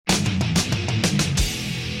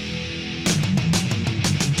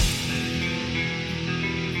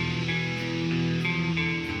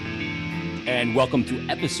and welcome to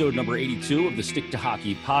episode number 82 of the Stick to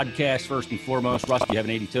Hockey podcast. First and foremost, Russ, do you have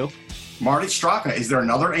an 82? Marty Straka, is there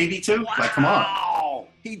another 82? Wow. Like, come on.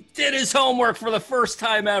 He did his homework for the first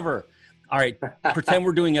time ever. All right, pretend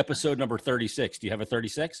we're doing episode number 36. Do you have a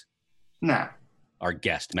 36? Nah. Our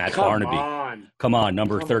guest, Matt Barnaby. Come on,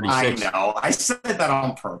 number 36. I know. I said that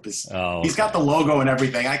on purpose. Oh. He's got the logo and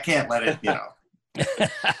everything. I can't let it,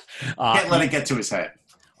 can't let it get to his head.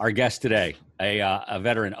 Our guest today, a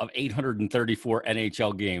veteran of 834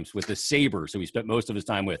 NHL games with the Sabres, who he spent most of his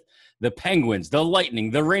time with, the Penguins, the Lightning,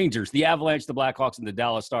 the Rangers, the Avalanche, the Blackhawks, and the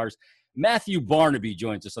Dallas Stars. Matthew Barnaby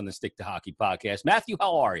joins us on the Stick to Hockey podcast. Matthew,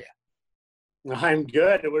 how are you? I'm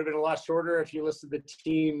good. It would have been a lot shorter if you listed the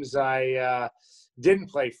teams I didn't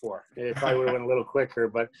play for. It probably would have went a little quicker.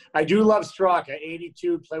 But I do love Straka.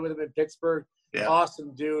 82, play with him in Pittsburgh. Yeah.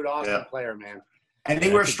 Awesome dude, awesome player, man.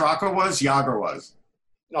 Anywhere Straka was, Yager was.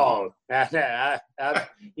 Oh,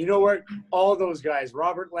 you know where all those guys,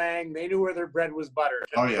 Robert Lang, they knew where their bread was buttered.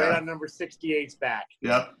 Right on number 68's back.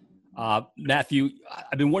 Yep. Matthew,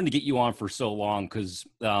 I've been wanting to get you on for so long because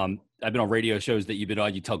I've been on radio shows that you've been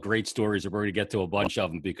on. You tell great stories. We're going to get to a bunch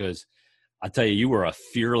of them because I tell you, you were a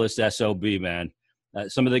fearless SOB, man.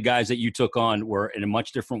 Some of the guys that you took on were in a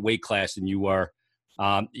much different weight class than you were.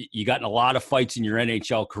 You got in a lot of fights in your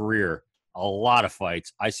NHL career. A lot of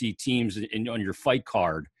fights. I see teams on your fight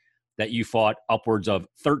card that you fought upwards of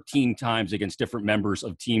 13 times against different members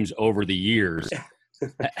of teams over the years.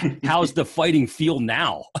 How's the fighting feel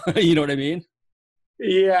now? You know what I mean?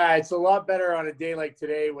 Yeah, it's a lot better on a day like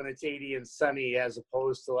today when it's 80 and sunny as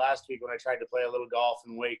opposed to last week when I tried to play a little golf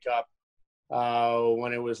and wake up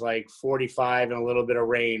when it was like 45 and a little bit of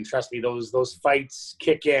rain. Trust me, those fights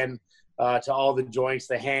kick in to all the joints,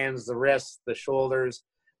 the hands, the wrists, the shoulders.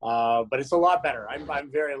 But it's a lot better.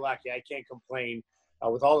 I'm very lucky. I can't complain.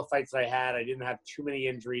 With all the fights I had, I didn't have too many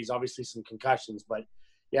injuries, obviously some concussions. But,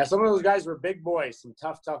 yeah, some of those guys were big boys, some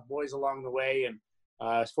tough boys along the way. And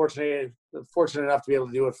I was fortunate enough to be able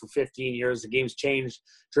to do it for 15 years. The game's changed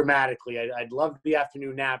dramatically. I'd love the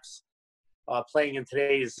afternoon naps playing in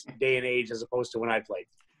today's day and age as opposed to when I played.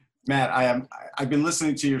 Matt, I've been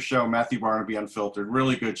listening to your show, Matthew Barnaby Unfiltered.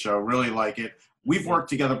 Really good show. Really like it. We've worked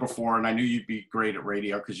together before, and I knew you'd be great at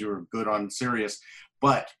radio because you were good on Sirius.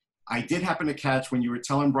 But I did happen to catch when you were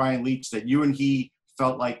telling Brian Leach that you and he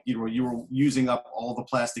felt like you were using up all the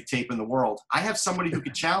plastic tape in the world. I have somebody who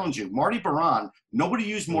could challenge you. Marty Baron. Nobody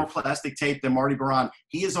used more plastic tape than Marty Baron.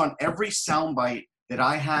 He is on every soundbite that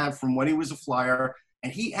I have from when he was a Flyer.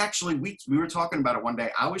 And he actually, we were talking about it one day.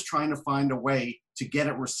 I was trying to find a way to get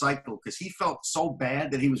it recycled because he felt so bad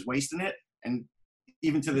that he was wasting it. And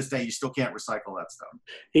even to this day, you still can't recycle that stuff.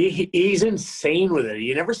 He's insane with it.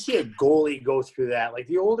 You never see a goalie go through that. Like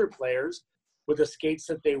the older players with the skates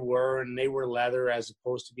that they were, and they were leather as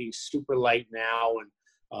opposed to being super light now.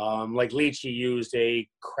 And like Leach, he used a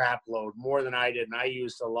crap load more than I did, and I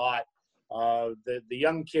used a lot. The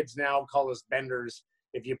young kids now call us benders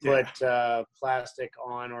if you put plastic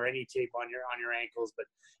on or any tape on your ankles. But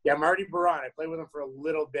yeah, Marty Baron, I played with him for a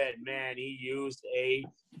little bit. Man, he used a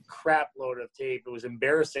crap load of tape. It was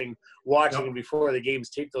embarrassing watching him before the games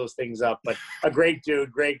tape those things up. But a great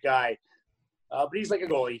dude, great guy. But he's like a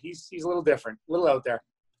goalie. He's a little different, a little out there.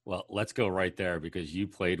 Well, let's go right there because you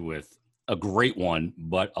played with a great one,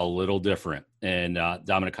 but a little different. And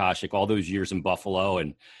Dominik Hasek, all those years in Buffalo,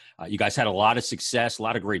 and you guys had a lot of success, a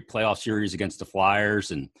lot of great playoff series against the Flyers.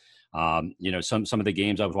 And, some of the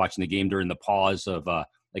games, I was watching the game during the pause of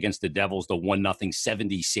against the Devils, the 1-0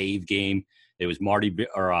 70 save game. It was Martin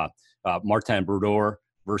Brodeur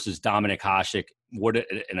versus Dominik Hasek. What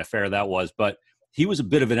an affair that was. But he was a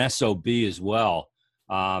bit of an SOB as well.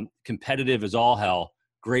 Competitive as all hell.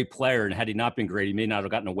 Great player. And had he not been great, he may not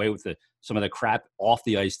have gotten away with some of the crap off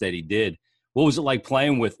the ice that he did. What was it like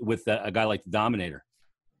playing with a guy like the Dominator?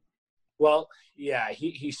 Well, yeah,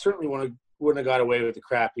 he certainly wouldn't have got away with the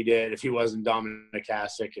crap he did if he wasn't Dominik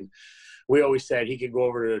Hasek. And we always said he could go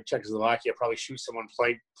over to Czechoslovakia, probably shoot someone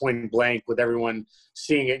point blank with everyone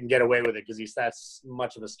seeing it and get away with it because he's that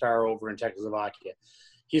much of a star over in Czechoslovakia.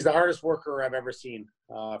 He's the hardest worker I've ever seen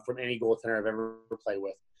from any goaltender I've ever played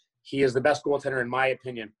with. He is the best goaltender, in my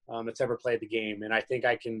opinion, that's ever played the game. And I think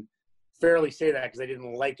I can fairly say that because I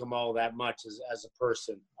didn't like him all that much as a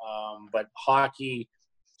person. But hockey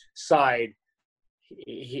side,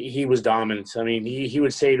 he was dominant. I mean, he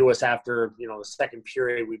would say to us after, the second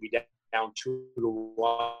period, we'd be down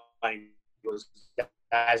 2-1. Those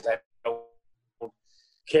guys, I don't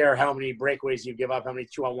care how many breakaways you give up, how many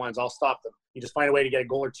 2-on-1s. I'll stop them. You just find a way to get a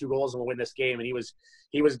goal or 2 goals, and we'll win this game. And he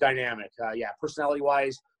was dynamic.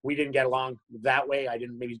 Personality-wise, we didn't get along that way. I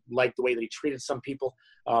didn't maybe like the way that he treated some people.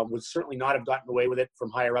 Would certainly not have gotten away with it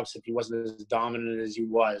from higher ups if he wasn't as dominant as he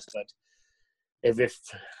was. But if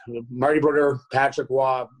Marty Brodeur, Patrick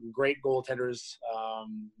Waugh, great goaltenders,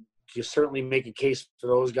 you certainly make a case for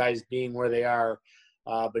those guys being where they are.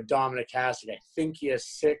 But Dominik Hasek, I think he has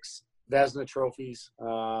 6 Vezina trophies,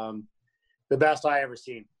 the best I ever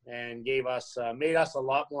seen, and made us a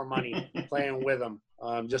lot more money playing with him,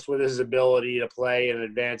 just with his ability to play and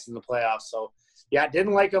advance in the playoffs. So, yeah,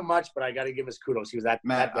 didn't like him much, but I got to give his kudos. He was that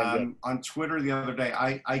good. On Twitter the other day,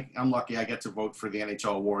 I'm lucky I get to vote for the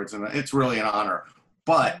NHL awards, and it's really an honor.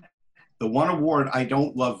 But the one award I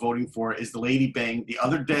don't love voting for is the Lady Byng. The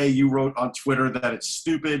other day you wrote on Twitter that it's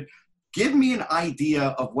stupid. Give me an idea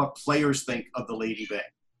of what players think of the Lady Byng.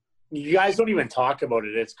 You guys don't even talk about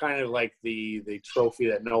it. It's kind of like the trophy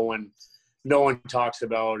that no one talks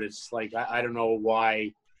about. It's like, I don't know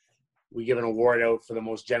why we give an award out for the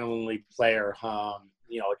most gentlemanly player.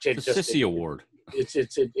 It's a sissy award.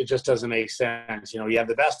 It just doesn't make sense. You have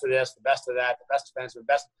the best of this, the best of that, the best defenseman,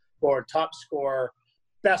 best forward, top scorer,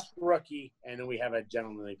 best rookie, and then we have a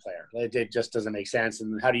gentlemanly player. It just doesn't make sense.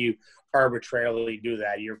 And how do you arbitrarily do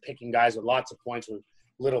that? You're picking guys with lots of points with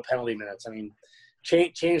little penalty minutes. I mean,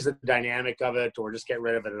 change the dynamic of it, or just get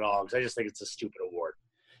rid of it at all, because I just think it's a stupid award.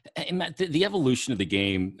 And Matt, the evolution of the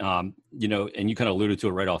game, and you kind of alluded to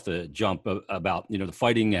it right off the jump about, the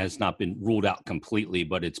fighting has not been ruled out completely,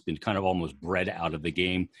 but it's been kind of almost bred out of the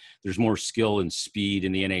game. There's more skill and speed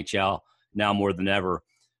in the NHL now more than ever.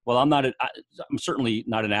 Well, I'm certainly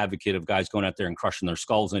not an advocate of guys going out there and crushing their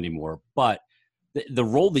skulls anymore, but the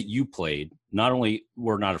role that you played, not only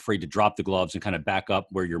were not afraid to drop the gloves and kind of back up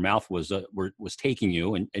where your mouth was taking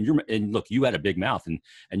you, and look, you had a big mouth and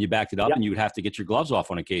you backed it up, and you would have to get your gloves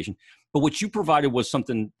off on occasion. But what you provided was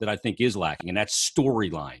something that I think is lacking, and that's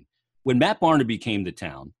storyline. When Matt Barnaby came to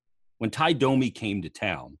town, when Ty Domi came to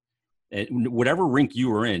town, and whatever rink you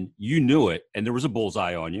were in, you knew it, and there was a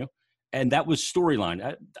bullseye on you, and that was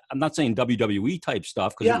storyline. I'm not saying WWE type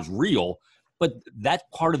stuff because it was real. But that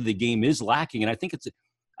part of the game is lacking, and I think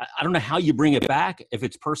I don't know how you bring it back, if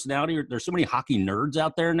it's personality. Or there's so many hockey nerds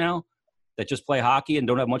out there now that just play hockey and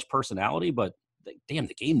don't have much personality, but damn,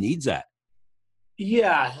 the game needs that.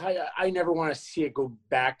 Yeah, I never want to see it go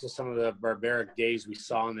back to some of the barbaric days we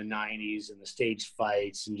saw in the 90s and the stage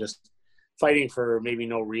fights and just fighting for maybe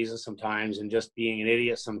no reason sometimes and just being an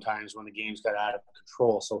idiot sometimes when the game's got out of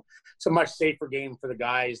control. So it's a much safer game for the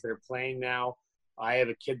guys that are playing now. I have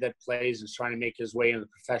a kid that plays and is trying to make his way into the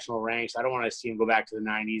professional ranks. I don't want to see him go back to the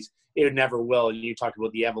 90s. It never will. And you talked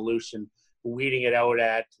about the evolution, weeding it out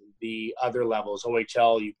at the other levels.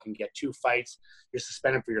 OHL, you can get 2 fights. You're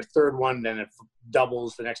suspended for your 3rd one. Then it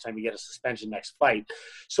doubles the next time you get a suspension next fight.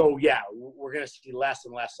 So, yeah, we're going to see less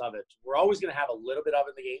and less of it. We're always going to have a little bit of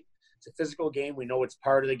it in the game. It's a physical game. We know it's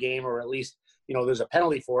part of the game, or at least, there's a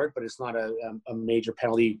penalty for it, but it's not a major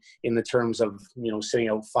penalty in the terms of, sitting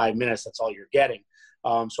out 5 minutes. That's all you're getting.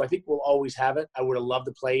 So I think we'll always have it. I would have loved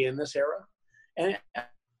to play in this era. And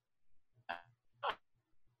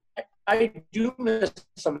I do miss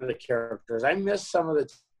some of the characters. I miss some of the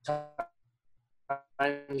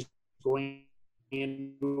times going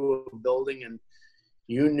into a building and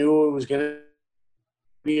you knew it was going to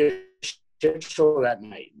be a shit show that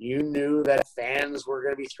night. You knew that fans were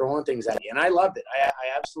going to be throwing things at you. And I loved it.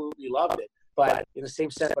 I absolutely loved it. But in the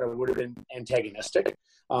same sense, but I would have been antagonistic,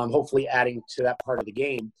 hopefully adding to that part of the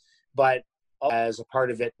game. But as a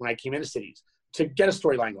part of it, when I came into cities, to get a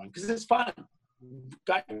storyline going, because it's fun.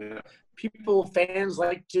 Fans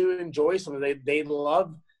like to enjoy some of it. They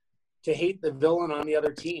love to hate the villain on the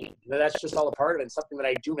other team. That's just all a part of it. And something that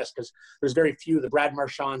I do miss, because there's very few. The Brad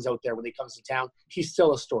Marchands out there, when he comes to town, he's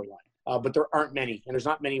still a storyline. But there aren't many. And there's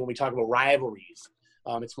not many when we talk about rivalries.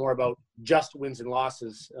 It's more about just wins and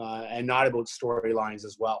losses and not about storylines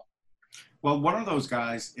as well. Well, one of those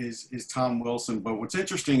guys is Tom Wilson. But what's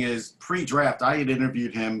interesting is pre-draft, I had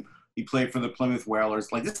interviewed him. He played for the Plymouth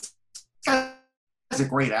Whalers. Like, this guy is a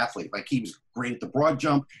great athlete. Like, he was great at the broad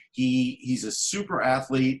jump. He's a super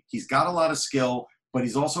athlete. He's got a lot of skill, but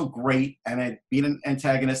he's also great at being an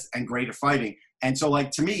antagonist and great at fighting. And so, like,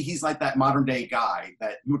 to me, he's like that modern-day guy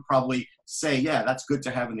that you would probably say, yeah, that's good to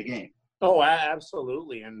have in the game. Oh,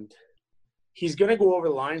 absolutely. And he's going to go over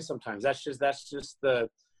the line sometimes. That's just the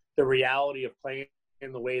reality of playing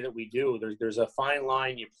in the way that we do. There's a fine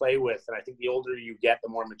line you play with. And I think the older you get, the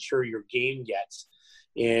more mature your game gets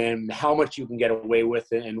in how much you can get away with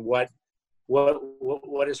it and what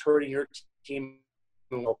is hurting your team.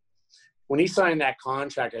 when he signed that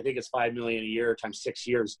contract, I think it's $5 million a year times 6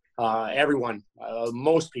 years. Everyone,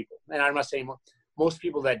 most people, and I'm not saying most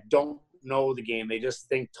people that don't know the game, they just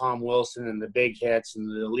think Tom Wilson and the big hits and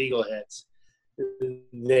the illegal hits.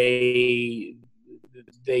 They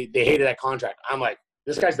hated that contract. I'm like,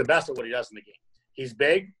 this guy's the best at what he does in the game. He's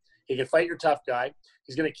big. He can fight your tough guy.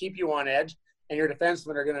 He's going to keep you on edge, and your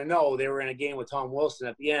defensemen are going to know they were in a game with Tom Wilson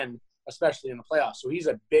at the end, especially in the playoffs. So he's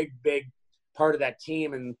a big, big part of that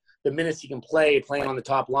team, and the minutes he can playing on the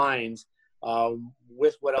top lines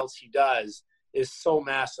with what else he does is so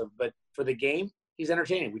massive. But for the game, he's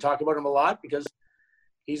entertaining. We talk about him a lot because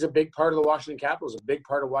he's a big part of the Washington Capitals, a big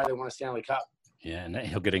part of why they won a Stanley Cup. Yeah, and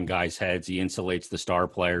he'll get in guys' heads. He insulates the star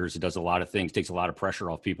players. He does a lot of things, takes a lot of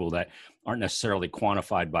pressure off people that aren't necessarily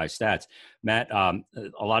quantified by stats. Matt, a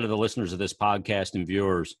lot of the listeners of this podcast and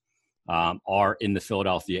viewers are in the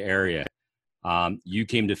Philadelphia area. You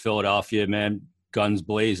came to Philadelphia, man, guns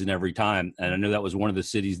blazing every time. And I know that was one of the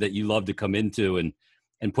cities that you love to come into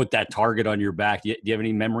and put that target on your back. Do you have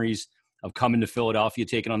any memories of coming to Philadelphia,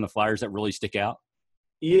 taking on the Flyers that really stick out?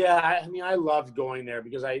 Yeah, I mean, I loved going there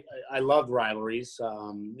because I loved rivalries.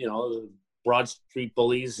 Broad Street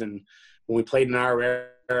Bullies, and when we played in our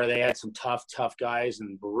era, they had some tough guys,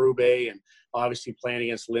 and Berube, and obviously playing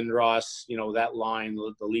against Lindros. That line,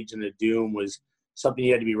 the Legion of Doom, was something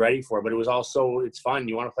you had to be ready for. But it was also, it's fun.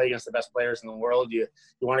 You want to play against the best players in the world. You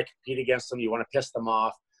want to compete against them. You want to piss them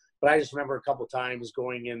off. But I just remember a couple times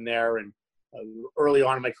going in there, and early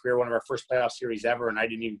on in my career, one of our first playoff series ever, and I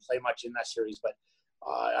didn't even play much in that series, but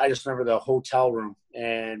I just remember the hotel room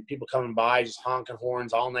and people coming by, just honking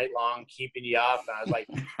horns all night long, keeping you up. And I was like,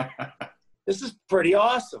 this is pretty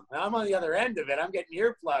awesome. Now, I'm on the other end of it. I'm getting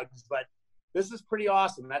earplugs, but this is pretty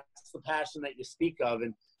awesome. That's the passion that you speak of.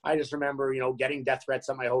 And I just remember, getting death threats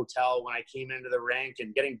at my hotel when I came into the rink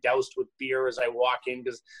and getting doused with beer as I walk in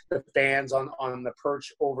because the fans on the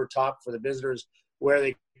perch over top for the visitors where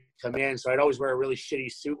they come in. So I'd always wear a really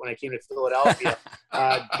shitty suit when I came to Philadelphia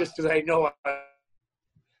just because I know I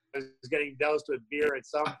was getting doused with beer at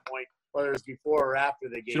some point, whether it was before or after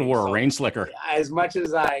the game. Should have wore a rain slicker. As much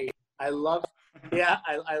as I loved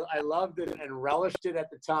it and relished it at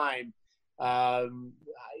the time,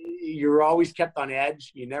 you were always kept on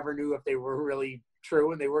edge. You never knew if they were really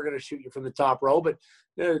true and they were going to shoot you from the top row, but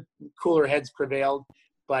the cooler heads prevailed.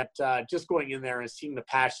 But just going in there and seeing the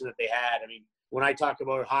passion that they had. I mean, when I talk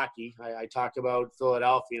about hockey, I talk about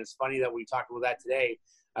Philadelphia, and it's funny that we talk about that today.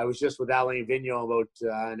 I was just with Alain Vigneault about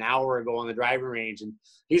an hour ago on the driving range, and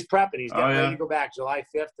he's prepping. He's getting ready to go back July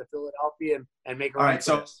 5th to Philadelphia and make a run. All right,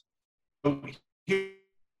 so here's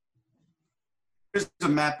a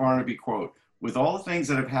Matt Barnaby quote. With all the things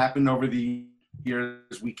that have happened over the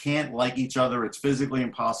years, we can't like each other. It's physically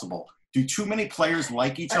impossible. Do too many players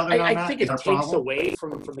like each other now, I think it takes away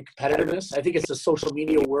from the competitiveness. I think it's the social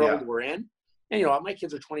media world we're in. And, my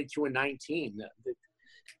kids are 22 and 19.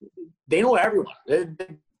 They know everyone.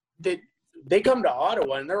 They come to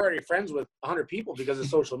Ottawa and they're already friends with 100 people because of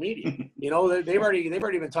social media. They've already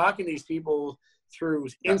been talking to these people through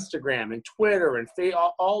Instagram and Twitter and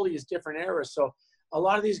all these different eras. So a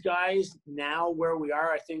lot of these guys now where we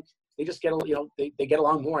are, I think they just get they get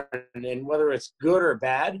along more. And whether it's good or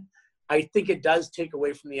bad, I think it does take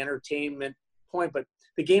away from the entertainment point. But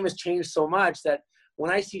the game has changed so much that when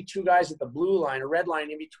I see two guys at the blue line or red line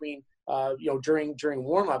in between, during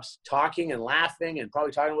warm-ups, talking and laughing and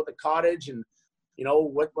probably talking about the cottage and,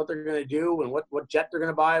 what they're going to do and what jet they're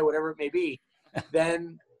going to buy, whatever it may be,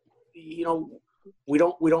 then, we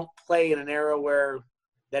don't play in an era where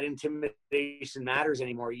that intimidation matters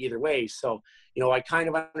anymore either way. So, I kind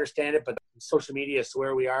of understand it, but social media is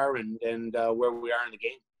where we are and where we are in the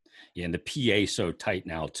game. Yeah, and the PA so tight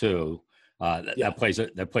now too. That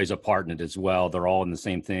plays a part in it as well. They're all in the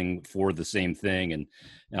same thing for the same thing, and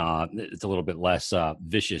it's a little bit less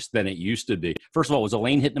vicious than it used to be. First of all, was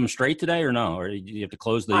Elaine hitting them straight today, or no? Or did you have to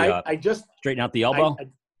close the? I just straighten out the elbow.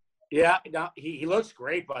 He looks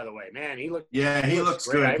great, by the way, man. He looks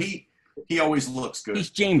good. He always looks good. He's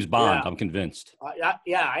James Bond. I'm convinced.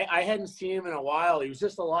 I hadn't seen him in a while. He was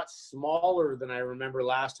just a lot smaller than I remember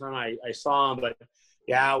last time I saw him, but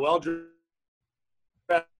well dressed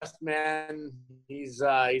man. He's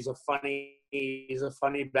a funny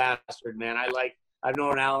bastard, man. I've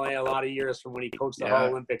known Alain a lot of years from when he coached the whole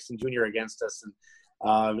Olympics and junior against us,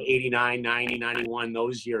 and 89, 90, 91,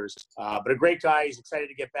 those years. But a great guy. He's excited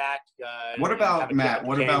to get back. What about Matt?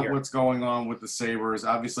 What about what's going on with the Sabres?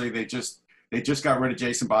 Obviously, they just got rid of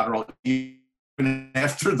Jason Botterill even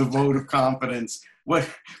after the vote of confidence,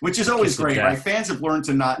 which is always great, right? Fans have learned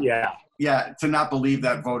to not. Yeah, to not believe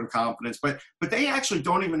that vote of confidence. But they actually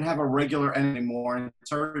don't even have a regular anymore. And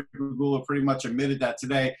Terry Pegula pretty much admitted that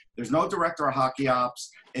today. There's no director of hockey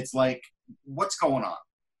ops. It's like, what's going on?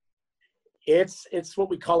 It's what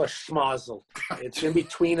we call a schmozzle. It's in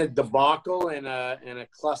between a debacle and a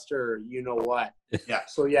cluster, you know what. Yeah.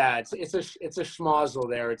 So yeah, it's a schmozzle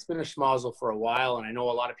there. It's been a schmozzle for a while, and I know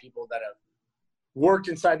a lot of people that have worked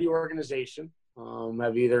inside the organization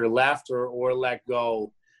have either left or let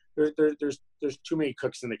go. There's too many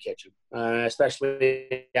cooks in the kitchen,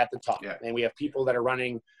 especially at the top. Yeah. And we have people that are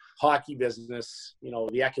running hockey business, you know,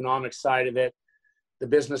 the economic side of it, the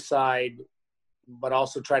business side, but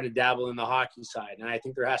also try to dabble in the hockey side. And I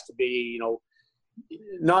think there has to be, you know,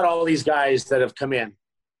 not all these guys that have come in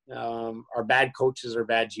are bad coaches or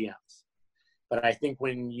bad GMs. But I think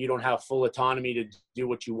when you don't have full autonomy to do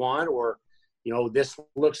what you want, or, you know, this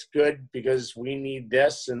looks good because we need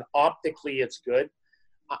this, and optically it's good.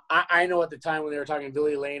 I know at the time when they were talking Ville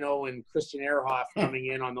Leino and Christian Ehrhoff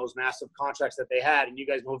coming in on those massive contracts that they had, and you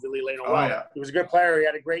guys know Ville Leino well. Yeah. He was a good player. He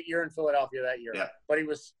had a great year in Philadelphia that year. Yeah. But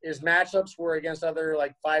his matchups were against other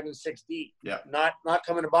like 5 and 6 deep. Yeah. Not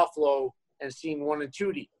coming to Buffalo and seeing 1 and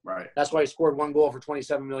 2 deep. Right. That's why he scored 1 goal for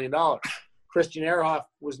 $27 million. Christian Ehrhoff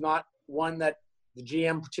was not one that the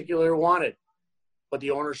GM particularly wanted, but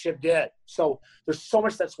the ownership did. So there's so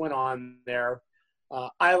much that's went on there.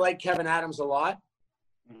 I like Kevin Adams a lot.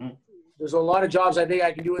 Mm-hmm. There's a lot of jobs I think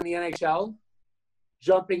I can do in the NHL.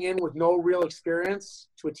 Jumping in with no real experience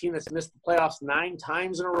to a team that's missed the playoffs 9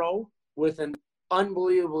 times in a row with an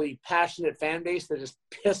unbelievably passionate fan base that is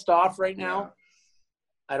pissed off right now.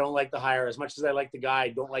 Yeah. I don't like the hire. As much as I like the guy, I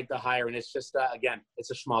don't like the hire. And it's just, again,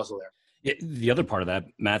 it's a schmozzle there. Yeah, the other part of that,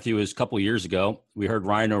 Matthew, is a couple of years ago, we heard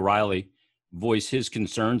Ryan O'Reilly voice his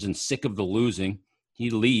concerns and sick of the losing. He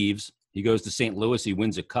leaves. He goes to St. Louis. He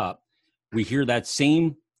wins a cup. We hear that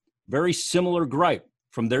same very similar gripe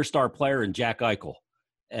from their star player in Jack Eichel.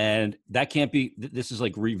 And that can't be – this is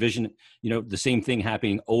like revision, you know, the same thing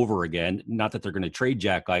happening over again. Not that they're going to trade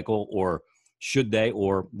Jack Eichel, or should they,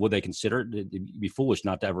 or would they consider it? It'd be foolish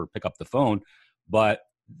not to ever pick up the phone. But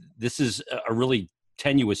this is a really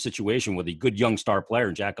tenuous situation with a good young star player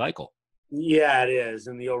in Jack Eichel. Yeah, it is.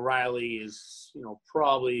 And the O'Reilly is, you know,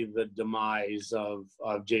 probably the demise of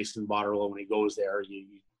Jason Botterill when he goes there.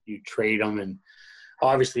 You trade him, and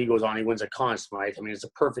obviously he goes on, he wins a Conn Smythe. I mean, it's a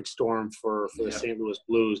perfect storm for the St. Louis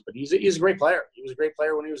Blues, but he's a great player. He was a great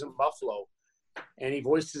player when he was in Buffalo, and he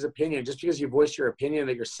voiced his opinion. Just because you voice your opinion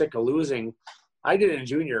that you're sick of losing, I did it in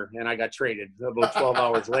junior, and I got traded about 12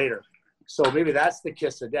 hours later. So maybe that's the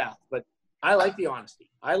kiss of death. But I like the honesty.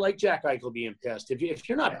 I like Jack Eichel being pissed. If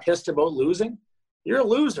you're not pissed about losing, you're a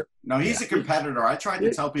loser. No, he's a competitor. I tried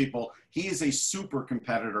to tell people he is a super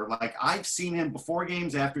competitor. Like, I've seen him before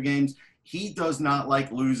games, after games. He does not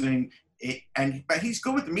like losing. But he's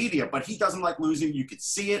good with the media, but he doesn't like losing. You could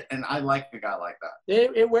see it, and I like a guy like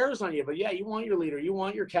that. It wears on you. But, yeah, you want your leader. You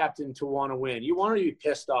want your captain to want to win. You want to be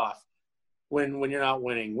pissed off when you're not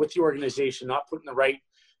winning, with the organization, not putting the right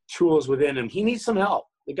tools within him. He needs some help.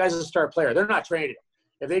 The guy's a star player. They're not trading him.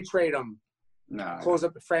 If they trade him, close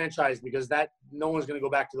up the franchise, because no one's going to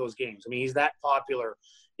go back to those games. I mean, he's that popular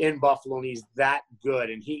in Buffalo, and he's that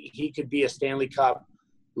good, and he could be a Stanley Cup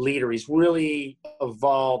leader. He's really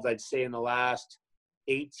evolved, I'd say, in the last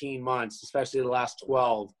 18 months, especially the last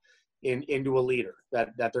 12, into a leader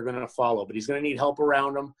that they're going to follow. But he's going to need help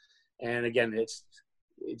around him. And again,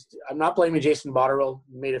 I'm not blaming Jason Botterill.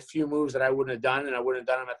 He made a few moves that I wouldn't have done, and I wouldn't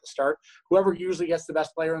have done them at the start. Whoever usually gets the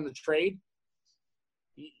best player in the trade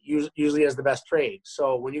usually has the best trade.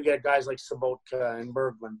 So when you get guys like Sobotka and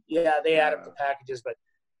Berglund, they add up the packages, but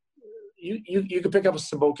you can pick up a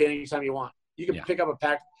Sobotka anytime you want. You can pick up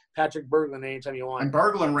a Patrick Berglund anytime you want. And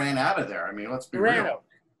Berglund ran out of there. I mean, let's be real. He ran out.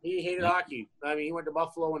 He hated hockey. I mean, he went to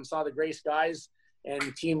Buffalo and saw the gray skies and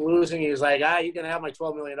the team losing. He was like, you can have my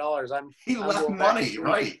 $12 million. He left money,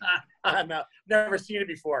 right? I've never seen it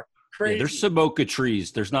before. Crazy. Yeah, there's Sobotka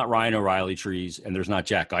trees. There's not Ryan O'Reilly trees, and there's not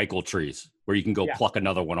Jack Eichel trees where you can go pluck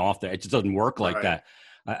another one off there. It just doesn't work like that.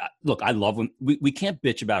 Look, I love when we can't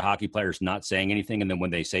bitch about hockey players not saying anything, and then when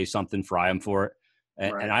they say something, fry them for it.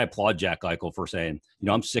 And I applaud Jack Eichel for saying,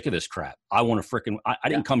 I'm sick of this crap. I want to I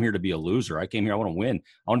didn't come here to be a loser. I came here, I want to win.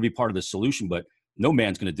 I want to be part of the solution, but no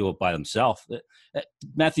man's going to do it by themselves.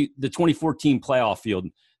 Matthew, the 2014 playoff field,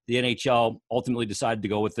 the NHL ultimately decided to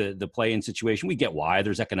go with the play-in situation. We get why.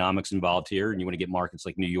 There's economics involved here, and you want to get markets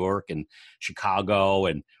like New York and Chicago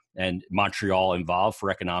and Montreal involved for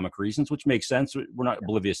economic reasons, which makes sense. We're not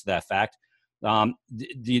oblivious to that fact. Do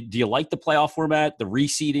you like the playoff format? The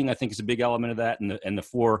reseeding, I think, is a big element of that, and the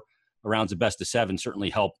 4 rounds of best of 7 certainly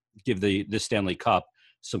help give the Stanley Cup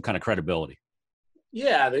some kind of credibility.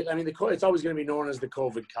 Yeah, it's always going to be known as the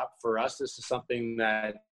COVID Cup for us. This is something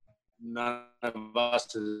that none of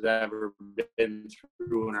us has ever been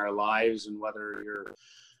through in our lives, and whether you're a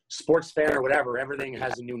sports fan or whatever, everything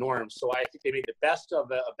has a new norm. So I think they made the best of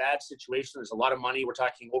a bad situation. There's a lot of money. We're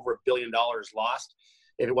talking over $1 billion lost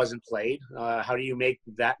if it wasn't played. How do you make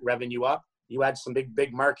that revenue up? You add some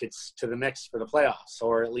big markets to the mix for the playoffs,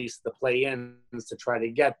 or at least the play-ins to try to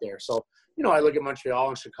get there. So, I look at Montreal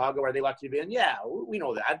and Chicago. Are they lucky to be in? Yeah, we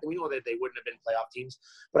know that. We know that they wouldn't have been playoff teams.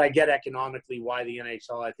 But I get economically why the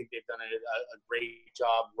NHL, I think they've done a great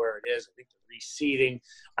job where it is. I think the reseeding.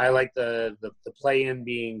 I like the play-in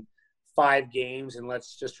being 5 games. And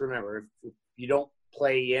let's just remember, if you don't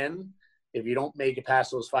play in, if you don't make it past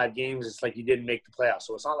those 5 games, it's like you didn't make the playoffs.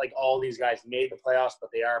 So it's not like all these guys made the playoffs, but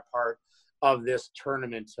they are part of this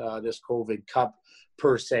tournament, this COVID Cup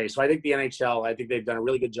per se. So I think the NHL, I think they've done a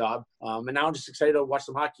really good job. And now I'm just excited to watch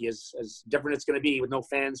some hockey, as different it's going to be with no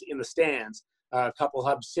fans in the stands, a couple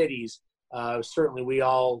hub cities. Certainly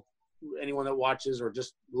anyone that watches or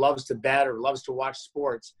just loves to bet or loves to watch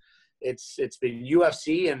sports, it's been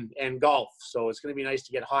UFC and golf. So it's going to be nice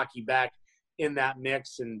to get hockey back in that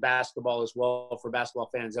mix, and basketball as well for basketball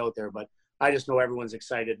fans out there. But I just know everyone's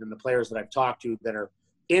excited, and the players that I've talked to that are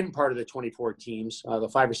in part of the 24 teams, the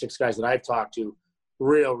 5 or 6 guys that I've talked to,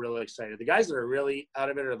 real excited. The guys that are really out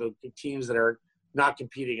of it are the teams that are not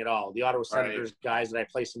competing at all. The Ottawa Senators guys that I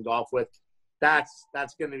play some golf with, that's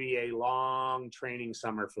going to be a long training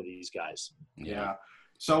summer for these guys. Yeah.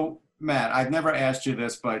 So, Matt, I've never asked you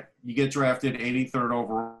this, but you get drafted 83rd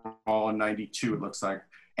overall in 92, it looks like.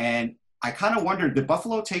 And I kind of wondered, did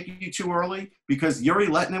Buffalo take you too early? Because Yuri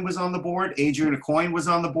Lettinen was on the board, Adrian Aucoin was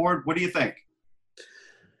on the board. What do you think?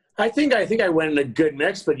 I think I went in a good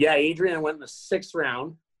mix, but yeah, Adrian went in the 6th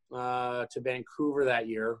round to Vancouver that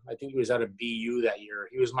year. I think he was out of BU that year.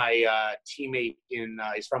 He was my teammate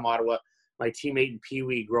he's from Ottawa, my teammate in Pee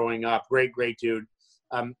Wee growing up. Great dude.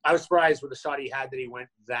 I was surprised with the shot he had that he went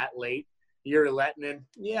that late. Yuri Lettinen,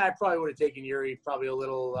 yeah, I probably would have taken Yuri probably a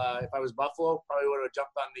little, if I was Buffalo, probably would have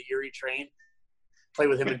jumped on the Yuri train, played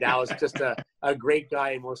with him in Dallas. Just a great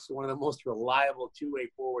guy and one of the most reliable two-way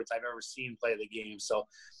forwards I've ever seen play the game. So,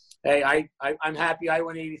 hey, I'm happy I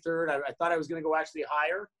went 83rd. I thought I was going to go actually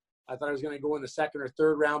higher. I thought I was going to go in the 2nd or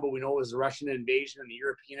 3rd round, but we know it was the Russian invasion and the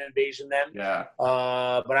European invasion then. Yeah.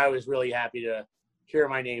 But I was really happy to hear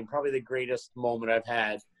my name. Probably the greatest moment I've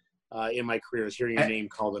had in my career is hearing your name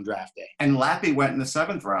called on draft day. And Lappy went in the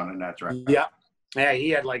 7th round in that draft. Yeah.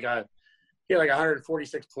 He had like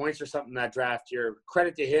 146 points or something that draft year.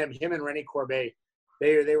 Credit to him and Rene Corbet.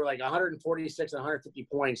 They were like 146 and 150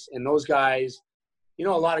 points, and those guys. A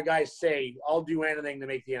lot of guys say, I'll do anything to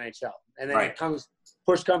make the NHL. And then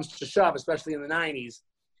push comes to shove, especially in the 90s.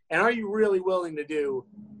 And are you really willing to do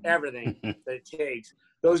everything that it takes?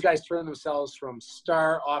 Those guys turn themselves from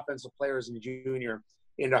star offensive players in junior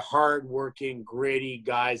into hard-working, gritty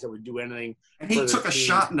guys that would do anything. And he took a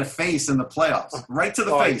shot in the face in the playoffs. Right to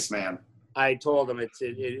the face, man. I told him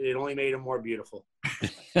it only made him more beautiful.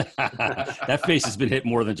 That face has been hit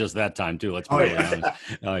more than just that time too. Let's be honest.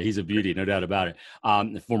 He's a beauty, no doubt about it.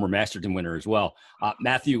 The former Masterton winner as well.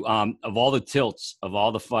 Matthew, of all the tilts, of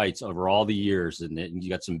all the fights over all the years, and you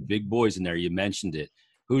got some big boys in there. You mentioned it.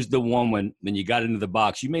 Who's the one when you got into the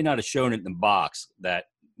box? You may not have shown it in the box that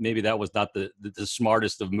maybe that was not the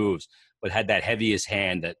smartest of moves, but had that heaviest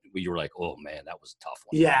hand that you were like, oh man, that was a tough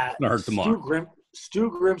one. Yeah, hurt them all.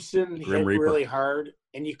 Stu Grimson hit Reaper. really hard,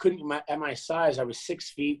 and you couldn't. At my size, I was 6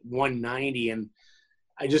 feet 190, and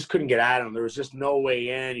I just couldn't get at him. There was just no way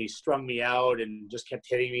in. He strung me out and just kept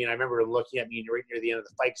hitting me. And I remember him looking at me right near the end of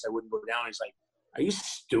the fight because I wouldn't go down. He's like, "Are you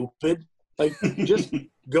stupid? Like, just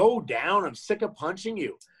go down. I'm sick of punching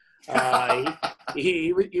you."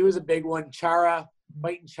 He was a big one.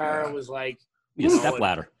 Fighting Chara was like a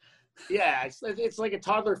stepladder. Yeah, it's like a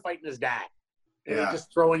toddler fighting his dad. Yeah.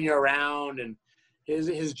 Just throwing you around, and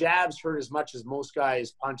his jabs hurt as much as most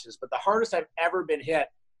guys' punches. But the hardest I've ever been hit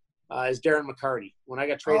is Darren McCarty. When I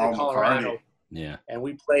got traded to Colorado, and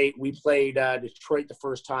we played Detroit the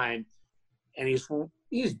first time, and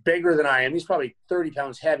he's bigger than I am. He's probably 30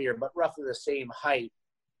 pounds heavier, but roughly the same height.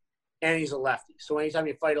 And he's a lefty. So anytime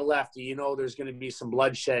you fight a lefty, there's going to be some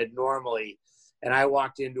bloodshed normally. And I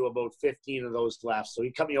walked into about 15 of those lefts. So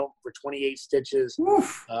he cut me open for 28 stitches,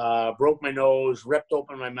 broke my nose, ripped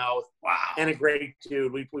open my mouth. Wow. And a great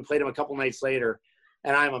dude. We played him a couple nights later,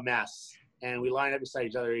 and I'm a mess. And we lined up beside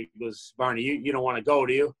each other. He goes, "Barney, you don't want to go,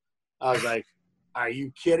 do you?" I was like, "Are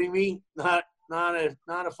you kidding me? Not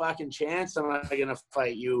a fucking chance. I'm not going to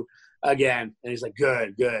fight you." again. And he's like,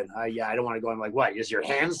 good. Yeah, I don't want to go. I'm like, what? Is your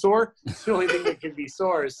hand sore? It's the only thing that can be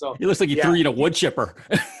sore. So He looks like he threw you in a wood chipper.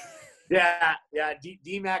 Yeah.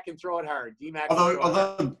 D-Mac can throw it hard.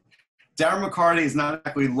 Although Darren McCarty is not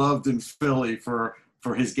exactly loved in Philly for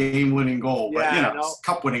his game-winning goal, but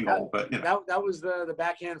cup-winning goal. But that was the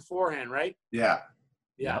backhand forehand, right? Yeah.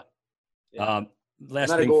 Last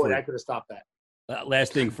not thing a goal. for I could have stopped that.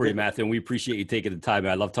 Last thing for you, Matthew, and we appreciate you taking the time.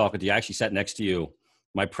 I love talking to you. I actually sat next to you.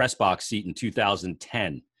 My press box seat in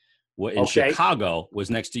 2010 in Chicago was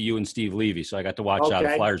next to you and Steve Levy, so I got to watch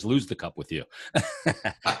the Flyers lose the cup with you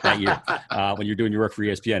that year when you're doing your work for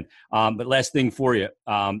ESPN. But last thing for you,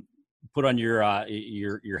 put on your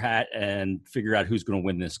hat and figure out who's going to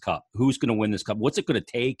win this cup. Who's going to win this cup? What's it going to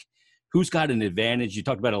take? Who's got an advantage? You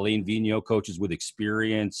talked about Alain Vigneault, coaches with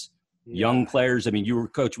experience, young players. I mean, you were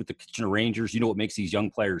coach with the Kitchener Rangers. You know what makes these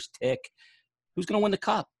young players tick. Who's going to win the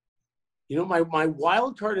cup? My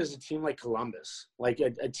wild card is a team like Columbus, like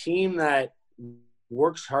a team that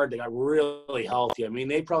works hard. They got really healthy. I mean,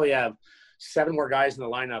 they probably have 7 more guys in the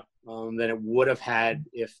lineup than it would have had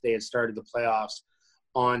if they had started the playoffs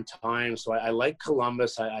on time. So I like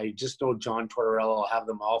Columbus. I just know John Tortorella will have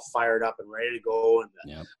them all fired up and ready to go.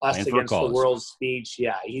 And us against the world speech.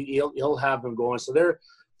 Yeah, he'll have them going. So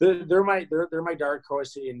they're my dark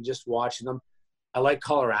horse in just watching them. I like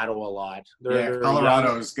Colorado a lot.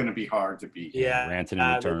 Colorado is going to be hard to beat. Yeah,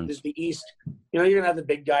 Rantanen returns. The East, you're going to have the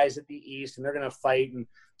big guys at the East, and they're going to fight. And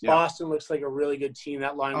Boston looks like a really good team.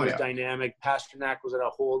 That line was dynamic. Pasternak was at a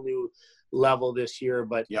whole new level this year.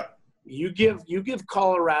 But you give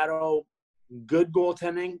Colorado good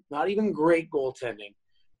goaltending, not even great goaltending,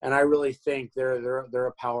 and I really think they're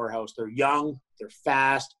a powerhouse. They're young, they're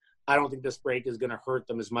fast. I don't think this break is going to hurt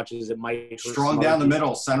them as much as it might hurt strong down the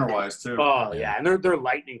middle, center-wise, too. Oh, yeah, and they're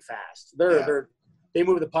lightning fast. They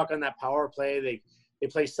move the puck on that power play. They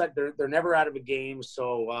play set. They're never out of a game,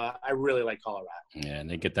 so I really like Colorado. Yeah, and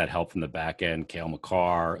they get that help from the back end. Cale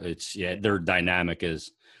Makar, their dynamic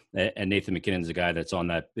is, and Nathan McKinnon's a guy that's on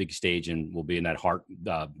that big stage and will be in that heart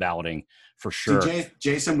balloting for sure.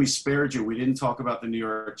 Jason, we spared you. We didn't talk about the New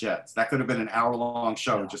York Jets. That could have been an hour-long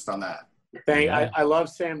show just on that. I love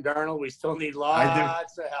Sam Darnold. We still need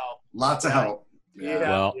lots of help. Lots of help. Hey,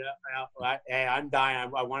 I'm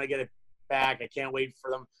dying. I want to get it back. I can't wait for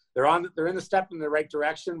them. They're in the step in the right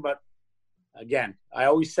direction, but again, I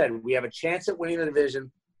always said we have a chance at winning the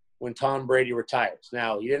division when Tom Brady retires.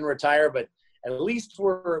 Now, he didn't retire, but at least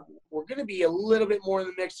we're going to be a little bit more in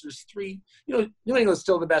the mix. There's 3. New England's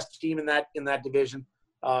still the best team in that division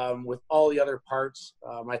with all the other parts.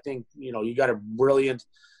 I think you got a brilliant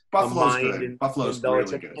Buffalo's good. Buffalo's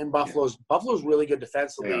really good. And Buffalo's really good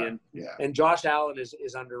defensively. And Josh Allen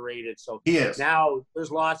is underrated. So he is. Now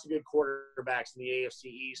there's lots of good quarterbacks in the AFC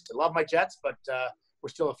East. I love my Jets, but we're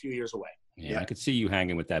still a few years away. Yeah, I could see you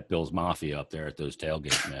hanging with that Bills Mafia up there at those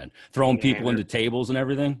tailgates, man. Throwing people into tables and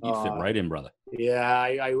everything. You'd fit right in, brother. Yeah,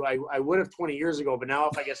 I would have 20 years ago, but now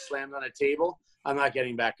if I get slammed on a table, I'm not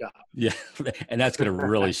getting back up. Yeah, and that's going to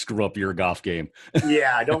really screw up your golf game.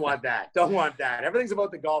 Yeah, I don't want that. Everything's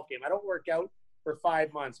about the golf game. I don't work out for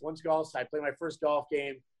 5 months. Once I play my first golf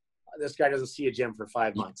game, this guy doesn't see a gym for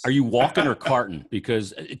 5 months. Are you walking or carting?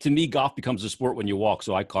 Because to me, golf becomes a sport when you walk,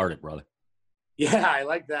 so I cart it, brother. Yeah, I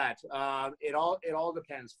like that. It all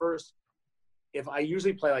depends. First, if I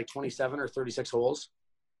usually play like 27 or 36 holes,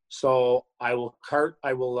 so I will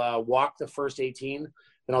walk the first 18,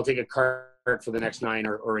 then I'll take a cart for the next 9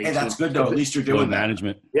 or 18. Hey, that's good though. At least you're doing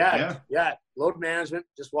management. Yeah. Load management,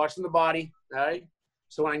 just watching the body. Right.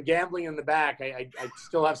 So when I'm gambling in the back, I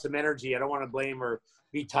still have some energy. I don't want to blame or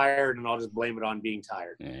be tired, and I'll just blame it on being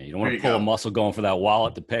tired. Yeah, you don't want to pull a muscle going for that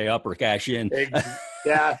wallet to pay up or cash in.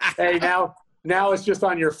 Yeah. Hey, now it's just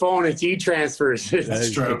on your phone. It's e-transfers.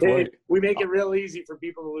 That's true. We make it real easy for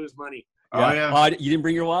people to lose money. Oh, yeah. You didn't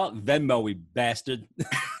bring your wallet? Venmo, we bastard.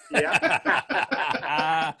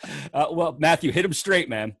 Yeah. Well, Matthew, hit him straight,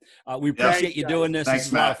 man. We appreciate you doing this. Thanks, this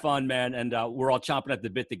is a lot of fun, man. And we're all chomping at the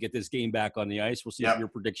bit to get this game back on the ice. We'll see if your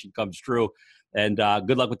prediction comes true. And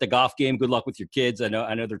good luck with the golf game. Good luck with your kids. I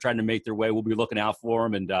know they're trying to make their way. We'll be looking out for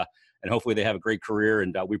them, and hopefully they have a great career.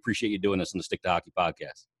 And we appreciate you doing this on the Stick to Hockey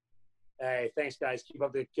podcast. Hey, thanks, guys. Keep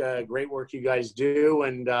up the great work you guys do.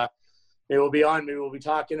 And maybe we'll be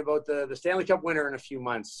talking about the Stanley Cup winner in a few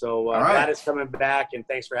months. So glad it's coming back, and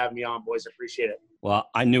thanks for having me on, boys. I appreciate it. Well,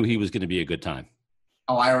 I knew he was going to be a good time.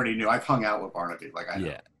 Oh, I already knew. I've hung out with Barnaby. I know.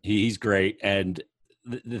 Yeah, he's great. And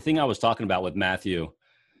the thing I was talking about with Matthew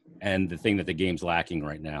and the thing that the game's lacking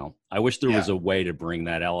right now, I wish there was a way to bring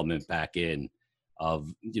that element back in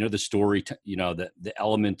of, the story, the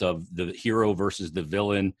element of the hero versus the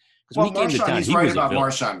villain. Well, Marchand, he's right about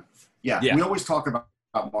Marchand. Yeah, we always talk about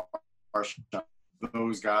Marsh,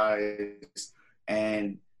 those guys,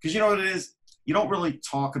 and because you know what it is, you don't really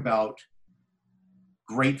talk about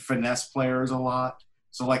great finesse players a lot.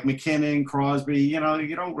 So like McKinnon, Crosby, you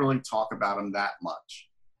don't really talk about them that much.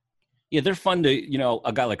 Yeah, they're fun to,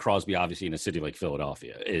 a guy like Crosby, obviously in a city like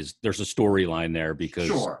Philadelphia, there's a storyline there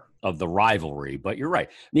because of the rivalry. But you're right.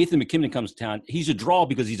 Nathan McKinnon comes to town. He's a draw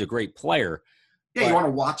because he's a great player. Yeah, you want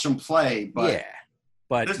to watch him play, but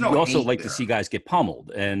but you also like to see guys get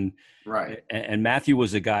pummeled. And right. And Matthew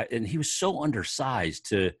was a guy, and he was so undersized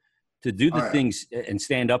to do the things and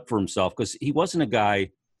stand up for himself because he wasn't a guy.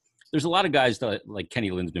 There's a lot of guys that, like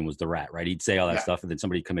Kenny Linseman was the rat, right? He'd say all that stuff, and then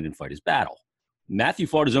somebody would come in and fight his battle. Matthew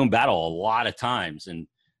fought his own battle a lot of times, and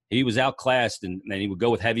he was outclassed, and he would go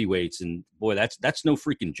with heavyweights. And boy, that's no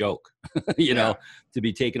freaking joke, to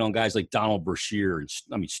be taking on guys like Donald Brashear. And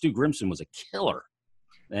Stu Grimson was a killer.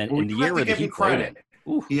 And in the era that he played in,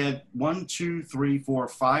 he had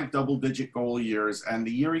 5 double-digit goal years, and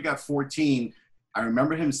the year he got 14. I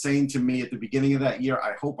remember him saying to me at the beginning of that year,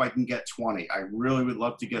 I hope I can get 20. I really would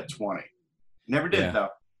love to get 20. Never did, though.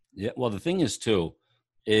 Yeah, well, the thing is, too,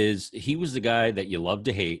 is he was the guy that you love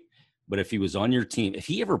to hate, but if he was on your team, if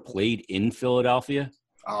he ever played in Philadelphia,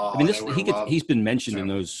 he's been mentioned in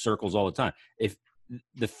those circles all the time. If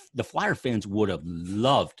the Flyer fans would have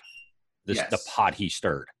loved the pot he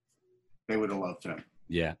stirred. They would have loved him.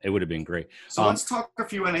 Yeah, it would have been great. So let's talk a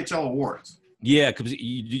few NHL awards. Yeah, because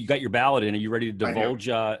you got your ballot in. Are you ready to divulge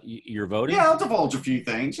your voting? Yeah, I'll divulge a few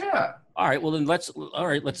things. Yeah. All right. Well, then let's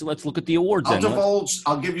look at the awards.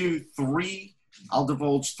 I'll give you 3. I'll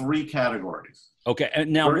divulge 3 categories. Okay.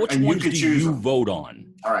 And now, which ones do you vote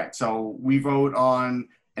on? All right. So we vote on,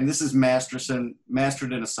 and this is Masterton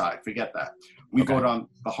aside. Forget that. We vote on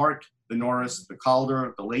the Hart, the Norris, the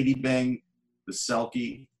Calder, the Lady Byng, the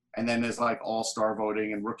Selke, and then there's like all-star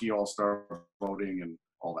voting and rookie all-star voting and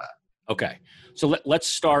all that. Okay, so let's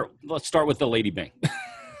start with the Lady Byng.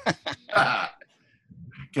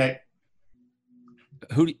 Okay.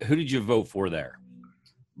 Who did you vote for there?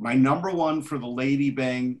 My number 1 for the Lady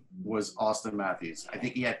Byng was Austin Matthews. I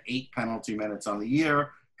think he had 8 penalty minutes on the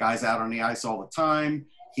year. Guys out on the ice all the time.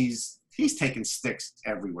 He's taking sticks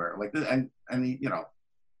everywhere. Like, and he,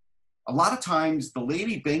 a lot of times the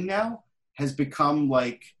Lady Byng now has become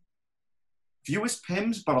like fewest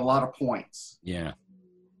PIMs, but a lot of points. Yeah.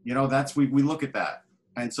 That's we look at that.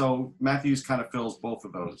 And so Matthews kind of fills both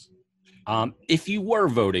of those. If you were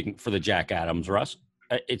voting for the Jack Adams, Russ,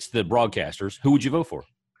 it's the broadcasters. Who would you vote for?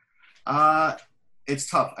 It's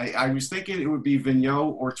tough. I was thinking it would be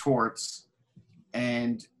Vigneault or Torts.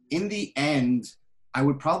 And in the end, I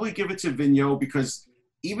would probably give it to Vigneault because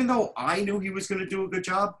even though I knew he was going to do a good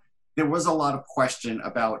job, there was a lot of question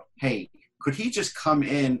about, hey, could he just come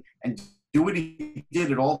in and do what he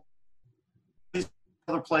did at all these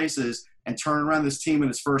other places and turn around this team in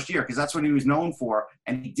his first year? Because that's what he was known for,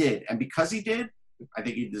 and he did. And because he did, I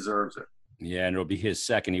think he deserves it. Yeah, and it'll be his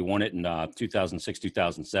second. He won it in 2006,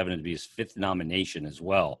 2007. It'll be his 5th nomination as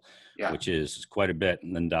well, which is quite a bit.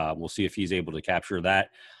 And we'll see if he's able to capture that.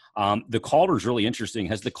 The Calder is really interesting.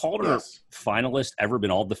 Has the Calder finalist ever been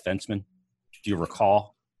all defensemen? Do you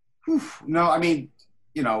recall? No, I mean,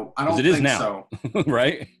 I don't think now. So.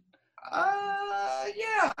 Right?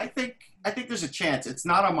 Yeah, I think there's a chance. It's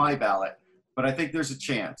not on my ballot, but I think there's a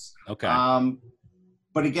chance. Okay.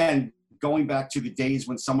 But again, going back to the days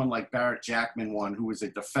when someone like Barrett Jackman won, who was a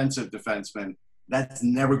defensive defenseman, that's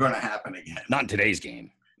never going to happen again. Not in today's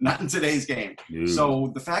game. Not in today's game. No.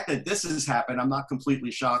 So the fact that this has happened, I'm not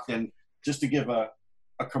completely shocked. And just to give a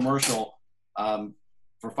commercial,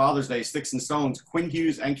 for Father's Day, Sticks and Stones, Quinn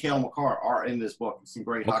Hughes and Cale Makar are in this book. Some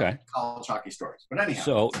great college hockey stories. But anyhow.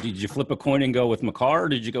 So did you flip a coin and go with Makar, or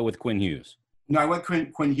did you go with Quinn Hughes? No, I went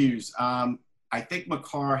Quinn Hughes. I think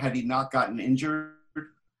Makar, had he not gotten injured,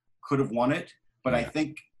 could have won it. But I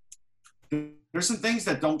think there's some things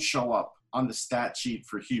that don't show up on the stat sheet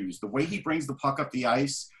for Hughes. The way he brings the puck up the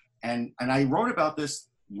ice, and I wrote about this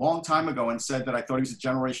long time ago and said that I thought he was a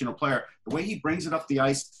generational player. The way he brings it up the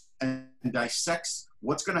ice and dissects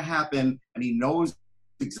what's going to happen, and he knows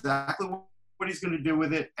exactly what he's going to do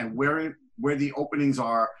with it and where the openings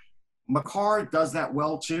are. Makar does that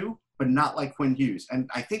well too, but not like Quinn Hughes. And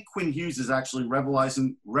I think Quinn Hughes is actually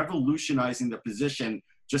revolutionizing the position,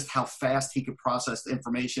 just how fast he could process the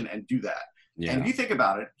information and do that. Yeah. And if you think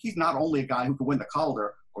about it, he's not only a guy who could win the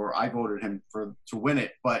Calder, or I voted him to win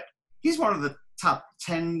it, but he's one of the top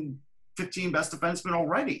 10, 15 best defensemen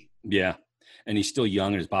already. Yeah. and he's still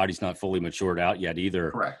young and his body's not fully matured out yet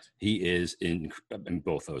either. Correct. He is in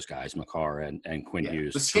both those guys, Makar and Quinn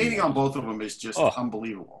Hughes. The skating on both of them is just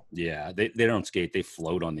unbelievable. Yeah, they don't skate; they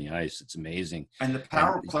float on the ice. It's amazing. And the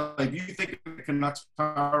power play. If you think of the Canucks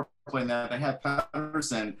power play, that they had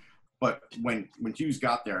Patterson, but when Hughes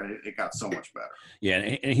got there, it got so much better. Yeah,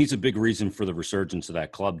 and he's a big reason for the resurgence of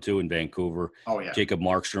that club too in Vancouver. Oh yeah, Jacob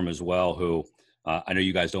Markstrom as well, who I know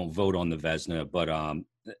you guys don't vote on the Vezina, but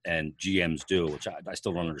and GMs do, which I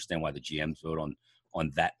still don't understand why the GMs vote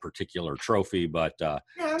on that particular trophy. But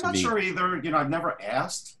I'm not sure either. You know, I've never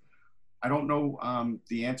asked. I don't know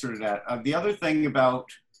the answer to that. The other thing about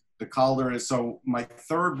the Calder is, so my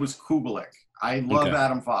third was Kubalik. I love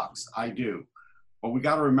Adam Fox. I do. But we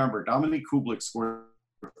got to remember, Dominic Kubalik scored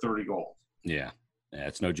 30 goals. Yeah,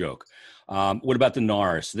 it's no joke. What about the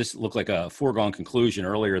Norris? This looked like a foregone conclusion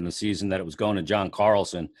earlier in the season that it was going to John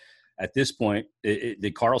Carlson. At this point,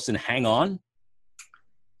 did Carlson hang on?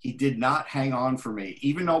 He did not hang on for me.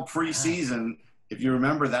 Even though preseason, if you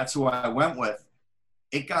remember, that's who I went with.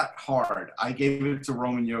 It got hard. I gave it to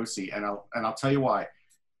Roman Josi, and I'll tell you why.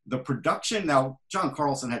 The production, now, John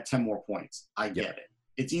Carlson had 10 more points. I get it.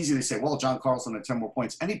 It's easy to say, well, John Carlson had 10 more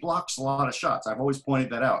points, and he blocks a lot of shots. I've always pointed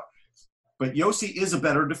that out. But Josi is a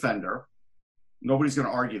better defender. Nobody's going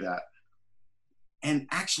to argue that. And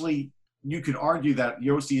actually, you could argue that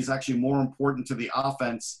Josi is actually more important to the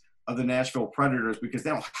offense of the Nashville Predators because they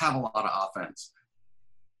don't have a lot of offense.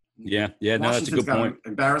 Yeah, no, that's a good point.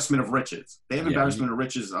 Embarrassment of riches. They have embarrassment of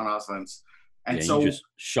riches on offense. And so you just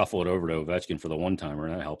shuffle it over to Ovechkin for the one-timer,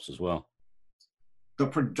 and that helps as well. The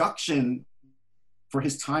production for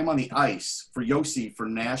his time on the ice for Josi for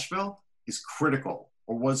Nashville is critical,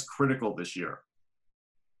 or was critical this year.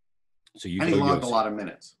 So he logged a lot of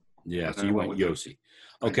minutes. Yeah, so you went Josi.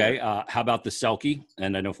 Okay, how about the Selke?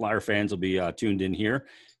 And I know Flyer fans will be tuned in here.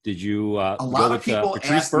 Did you go with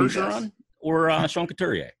Patrice Bergeron or Sean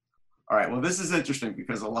Couturier? All right, well, this is interesting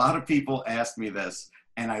because a lot of people asked me this,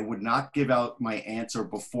 and I would not give out my answer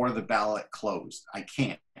before the ballot closed. I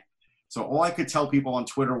can't. So all I could tell people on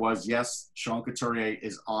Twitter was, yes, Sean Couturier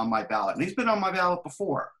is on my ballot. And he's been on my ballot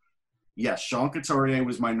before. Yes, Sean Couturier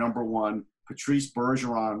was my number one. Patrice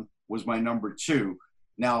Bergeron was my number two.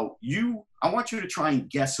 Now, I want you to try and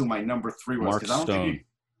guess who my number three was. Mark Stone.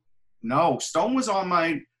 No, Stone was on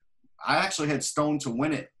I actually had Stone to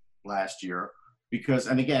win it last year because,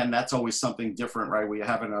 and again, that's always something different, right? We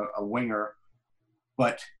having a winger.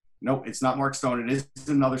 But no, it's not Mark Stone. It is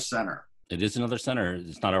another center. It is another center.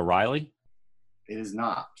 It's not O'Reilly? It is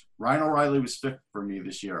not. Ryan O'Reilly was fifth for me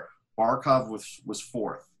this year. Barkov was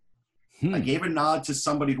fourth. I gave a nod to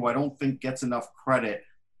somebody who I don't think gets enough credit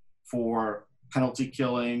for penalty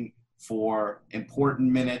killing, for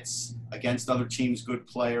important minutes against other teams' good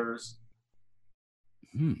players.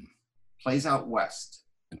 Plays out west.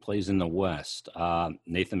 And plays in the West.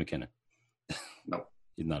 Nathan McKinnon. No.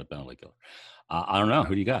 He's not a penalty killer. I don't know.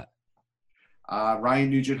 Who do you got?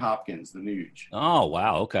 Ryan Nugent-Hopkins, the Nuge. Oh,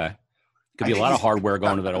 wow. Okay. Could be a lot of hardware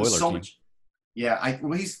going to that Oilers team. Yeah,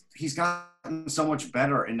 he's gotten so much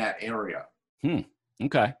better in that area.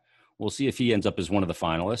 Okay. We'll see if he ends up as one of the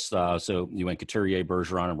finalists. So you went Couturier,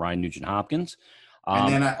 Bergeron, and Ryan Nugent-Hopkins.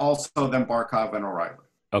 And then then Barkov and O'Reilly.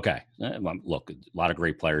 Okay. Look, a lot of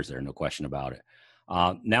great players there, no question about it.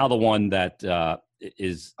 Now the one that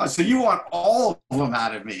is – so you want all of them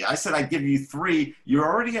out of me. I said I'd give you three. You're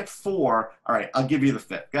already at four. All right, I'll give you the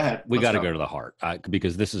fifth. Go ahead. We got to go to the Hart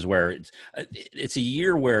because this is where it's a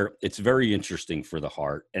year where it's very interesting for the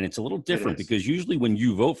Hart, and it's a little different because usually when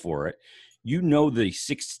you vote for it, you know the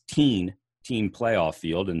 16-team playoff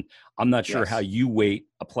field, and I'm not sure how you weight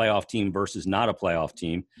a playoff team versus not a playoff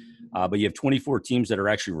team, but you have 24 teams that are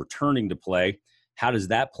actually returning to play. How does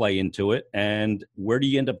that play into it, and where do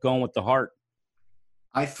you end up going with the Hart?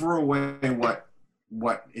 I threw away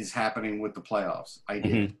what is happening with the playoffs. I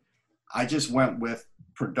did. I just went with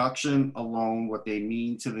production alone, what they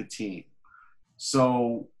mean to the team.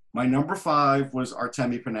 So my number 5 was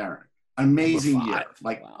Artemi Panarin. Amazing year.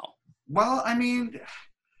 Wow. Well, I mean,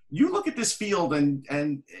 you look at this field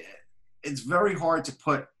and it's very hard to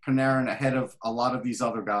put Panarin ahead of a lot of these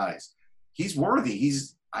other guys. He's worthy.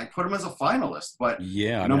 I put him as a finalist, but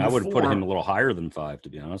yeah, I would have put him a little higher than 5, to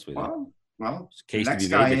be honest with you. Well, it's a case to be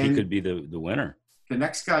made that he could be the winner. The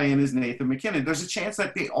next guy in is Nathan McKinnon. There's a chance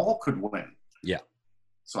that they all could win. Yeah.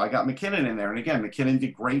 So I got McKinnon in there. And again, McKinnon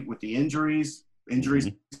did great with the injuries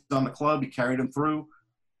on the club. He carried him through.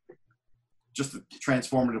 Just a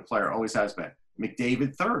transformative player, always has been.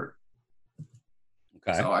 McDavid third.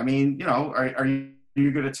 Okay. So, I mean, are you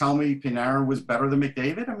you're going to tell me Panarin was better than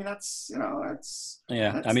McDavid? I mean, that's,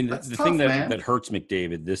 yeah. I mean, the tough, thing man. that hurts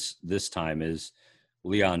McDavid this time is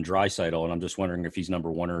Leon Draisaitl, and I'm just wondering if he's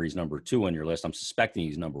number 1 or he's number 2 on your list. I'm suspecting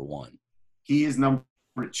he's number 1. He is number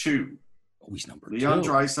 2. Oh, he's number Leon 2.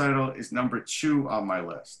 Draisaitl is number 2 on my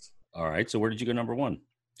list. All right. So where did you go number 1? Did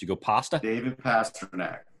you go Pasta? David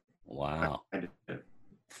Pastrnak. Wow. I did.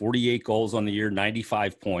 48 goals on the year,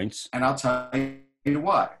 95 points. And I'll tell you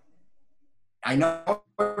what. I know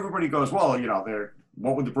everybody goes, well,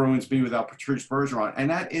 what would the Bruins be without Patrice Bergeron? And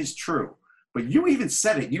that is true. But you even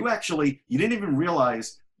said it. You didn't even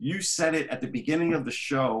realize you said it at the beginning of the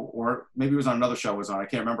show, or maybe it was on another show I was on. I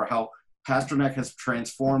can't remember how Pastrnak has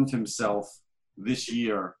transformed himself this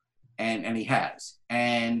year, and he has.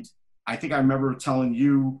 And I think I remember telling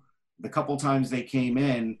you the couple times they came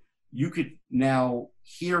in, you could now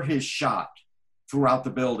hear his shot throughout the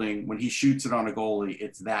building when he shoots it on a goalie.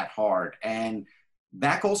 It's that hard. And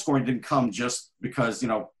that goal scoring didn't come just because,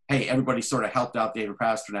 hey, everybody sort of helped out David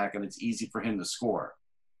Pastrnak and it's easy for him to score.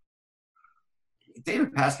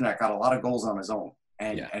 David Pastrnak got a lot of goals on his own.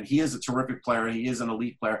 And he is a terrific player. He is an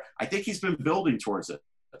elite player. I think he's been building towards it.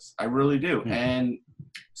 I really do. Mm-hmm. And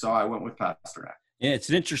so I went with Pastrnak. Yeah, it's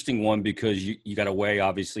an interesting one because you got to weigh,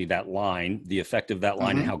 obviously, that line, the effect of that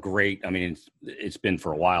line, and how great. I mean, it's been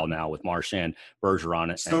for a while now with Marchand,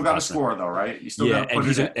 Bergeron. Still got to score, though, right? You still got to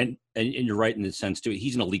put it in. And you're right in the sense, too.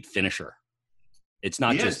 He's an elite finisher. It's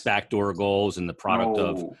not just backdoor goals and the product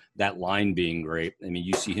of that line being great. I mean,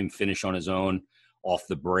 you see him finish on his own, off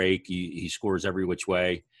the break. He scores every which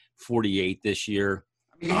way. 48 this year.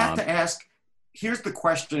 You have to ask, here's the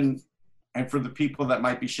question. And for the people that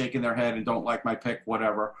might be shaking their head and don't like my pick,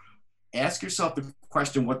 whatever, ask yourself the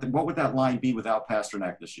question: what would that line be without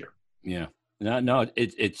Pastrnak this year? Yeah, no,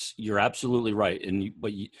 it's you're absolutely right.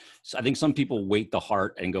 But I think some people weight the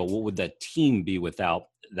heart and go, what would that team be without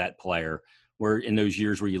that player? Where in those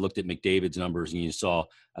years where you looked at McDavid's numbers and you saw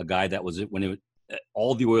a guy that was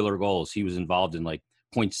all the Oiler goals, he was involved in like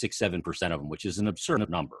 0.67% of them, which is an absurd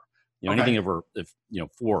number. Anything over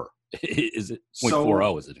 4. Is it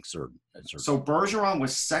 0.40 is an absurd. So Bergeron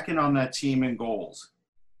was second on that team in goals.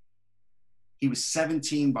 He was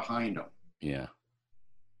 17 behind him. Yeah.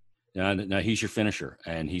 Now he's your finisher,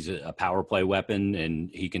 and he's a power play weapon, and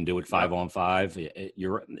he can do it 5-on-5.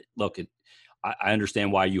 I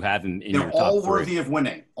understand why you have him in your top 3. They're all worthy of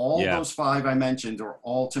winning. All those 5 I mentioned are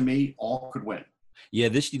all, to me, all could win. Yeah,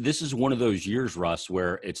 this is one of those years, Russ,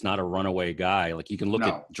 where it's not a runaway guy. Like you can look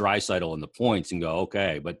at Draisaitl and the points and go,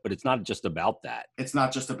 okay, but it's not just about that. It's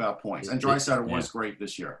not just about points. And Draisaitl was great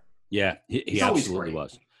this year. Yeah, he absolutely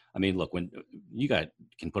was. I mean, look, when you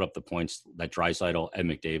can put up the points that Draisaitl and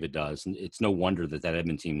McDavid does, and it's no wonder that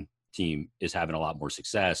Edmonton team is having a lot more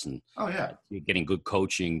success and getting good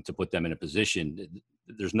coaching to put them in a position.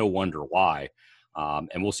 There's no wonder why.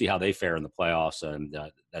 And we'll see how they fare in the playoffs. And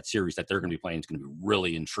that series that they're going to be playing is going to be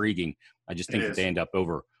really intriguing. I just think that they end up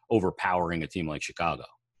overpowering a team like Chicago.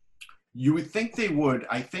 You would think they would.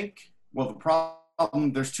 I think, the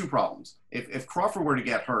problem, there's 2 problems. If Crawford were to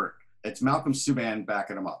get hurt, it's Malcolm Subban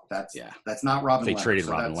backing him up. That's not Robin Lehner. They traded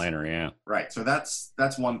Robin Lehner, yeah. Right. So that's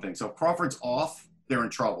one thing. So if Crawford's off, they're in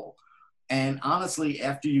trouble. And honestly,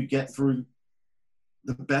 after you get through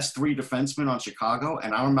the best 3 defensemen on Chicago,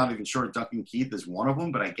 and I'm not even sure Duncan Keith is one of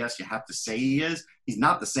them, but I guess you have to say he is. He's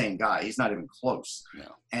not the same guy. He's not even close.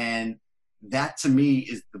 No. And that, to me,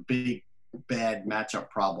 is the big, bad matchup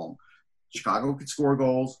problem. Chicago could score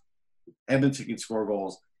goals. Edmonton can score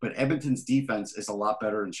goals. But Edmonton's defense is a lot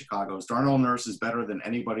better than Chicago's. Darnell Nurse is better than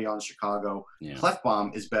anybody on Chicago. Yeah.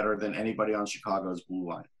 Klefbom is better than anybody on Chicago's blue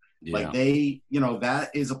line. Yeah. Like that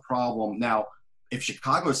is a problem. Now, if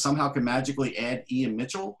Chicago somehow can magically add Ian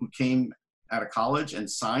Mitchell, who came out of college and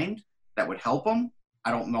signed, that would help them.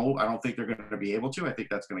 I don't know. I don't think they're going to be able to. I think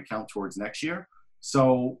that's going to count towards next year.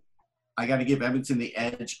 So I got to give Edmonton the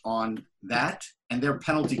edge on that. And their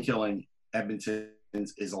penalty killing Edmonton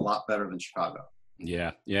is a lot better than Chicago.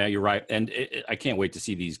 Yeah, you're right. And I can't wait to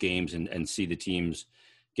see these games and see the teams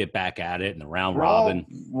get back at it and the round robin.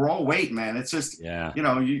 We're all waiting, man. It's just,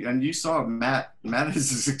 you saw Matt. Matt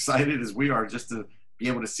is as excited as we are just to be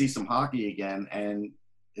able to see some hockey again, and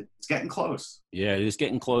it's getting close. Yeah, it is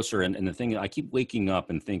getting closer. And the thing, I keep waking up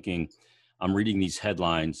and thinking, I'm reading these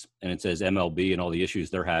headlines and it says MLB and all the issues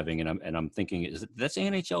they're having, and I'm thinking, that's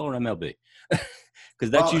NHL or MLB? Because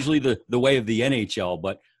that's usually the way of the NHL,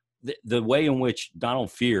 but the way in which Donald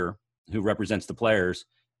Fear, who represents the players,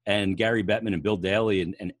 and Gary Bettman and Bill Daly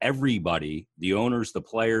and everybody, the owners, the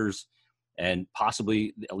players, and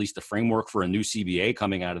possibly at least the framework for a new CBA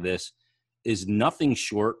coming out of this is nothing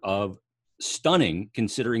short of stunning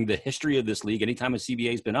considering the history of this league. Anytime a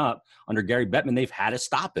CBA has been up under Gary Bettman, they've had a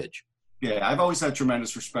stoppage. Yeah, I've always had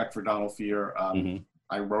tremendous respect for Donald Fehr.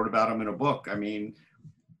 I wrote about him in a book. I mean,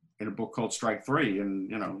 in a book called Strike Three,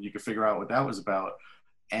 and you could figure out what that was about.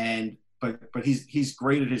 And but he's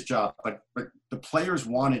great at his job. But the players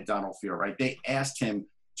wanted Donald Fehr, right? They asked him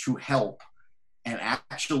to help, and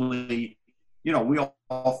actually, we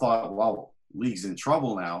all thought, well, league's in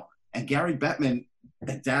trouble now. And Gary Bettman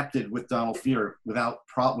adapted with Donald Fehr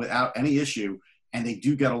without any issue, and they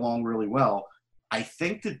do get along really well. I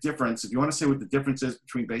think the difference, if you want to say what the difference is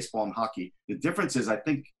between baseball and hockey, the difference is I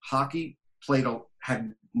think hockey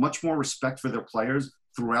had much more respect for their players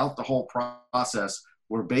throughout the whole process,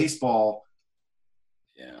 where baseball,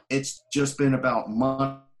 it's just been about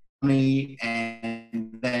money.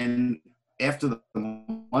 And then after the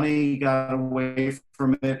money got away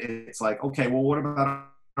from it, it's like, okay, well, what about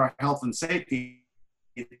our health and safety?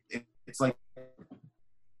 It's like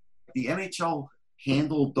the NHL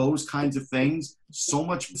handled those kinds of things so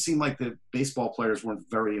much. It seemed like the baseball players weren't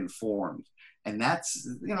very informed. And that's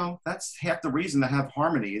half the reason to have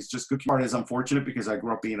harmony. Is just good. Part is unfortunate because I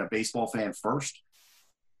grew up being a baseball fan first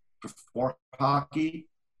before hockey.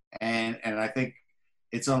 And I think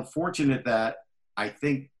it's unfortunate that I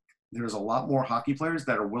think there's a lot more hockey players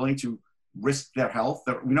that are willing to risk their health.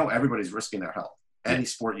 We know everybody's risking their health. Any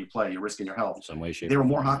sport you play, you're risking your health. In some way, shape. There are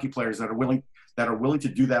more hockey players that are willing to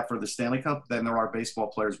do that for the Stanley Cup than there are baseball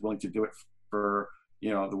players willing to do it for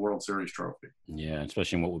the World Series trophy. Yeah,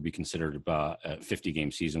 especially in what would be considered a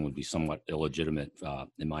 50-game season would be somewhat illegitimate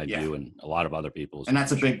in my view, and a lot of other people's. And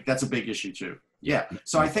that's a big issue too. Yeah.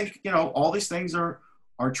 So I think all these things are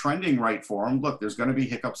trending right for them. Look, there's going to be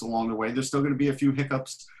hiccups along the way. There's still going to be a few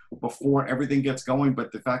hiccups before everything gets going,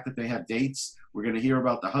 but the fact that they have dates, we're going to hear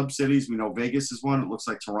about the hub cities. We know Vegas is one. It looks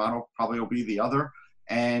like Toronto probably will be the other.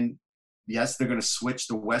 And yes, they're going to switch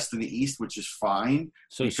the West and the East, which is fine.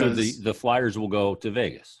 So the Flyers will go to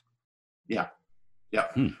Vegas. Yeah.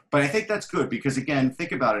 But I think that's good because, again,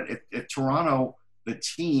 think about it. If Toronto, the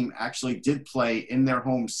team, actually did play in their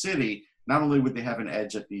home city, not only would they have an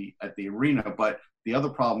edge at the arena, but the other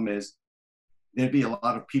problem is there'd be a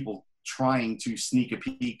lot of people trying to sneak a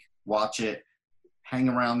peek, watch it, hang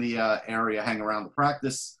around the area, hang around the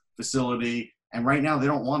practice facility. And right now they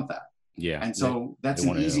don't want that. Yeah. And so that's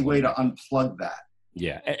an easy way to unplug that.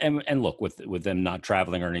 Yeah. And look, with them not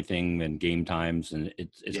traveling or anything and game times, and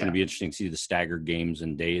it's going to be interesting to see the staggered games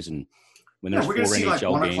and days. And when there's 4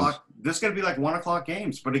 NHL games. There's going to be like 1:00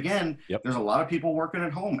 games. But again, there's a lot of people working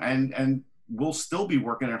at home and we'll still be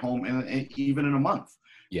working at home even in a month.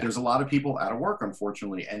 Yeah. There's a lot of people out of work,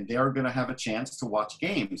 unfortunately, and they're going to have a chance to watch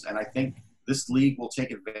games. And I think this league will take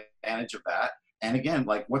advantage of that. And again,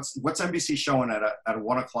 like what's NBC showing at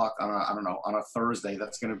 1:00 on a Thursday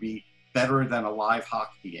that's going to be better than a live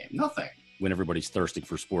hockey game? Nothing. When everybody's thirsting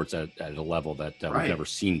for sports at a level that we've never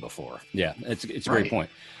seen before. Yeah, it's a great point.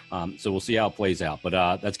 So we'll see how it plays out.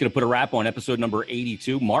 But that's going to put a wrap on episode number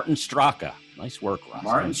 82. Martin Straka. Nice work, Ross.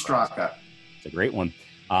 Martin Straka. It's a great one.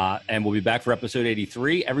 And we'll be back for episode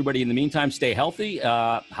 83. Everybody, in the meantime, stay healthy.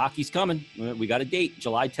 Hockey's coming. We got a date.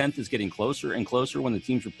 July 10th is getting closer and closer when the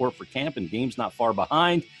teams report for camp, and games not far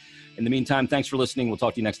behind. In the meantime, thanks for listening. We'll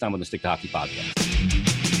talk to you next time on the Stick to Hockey Podcast.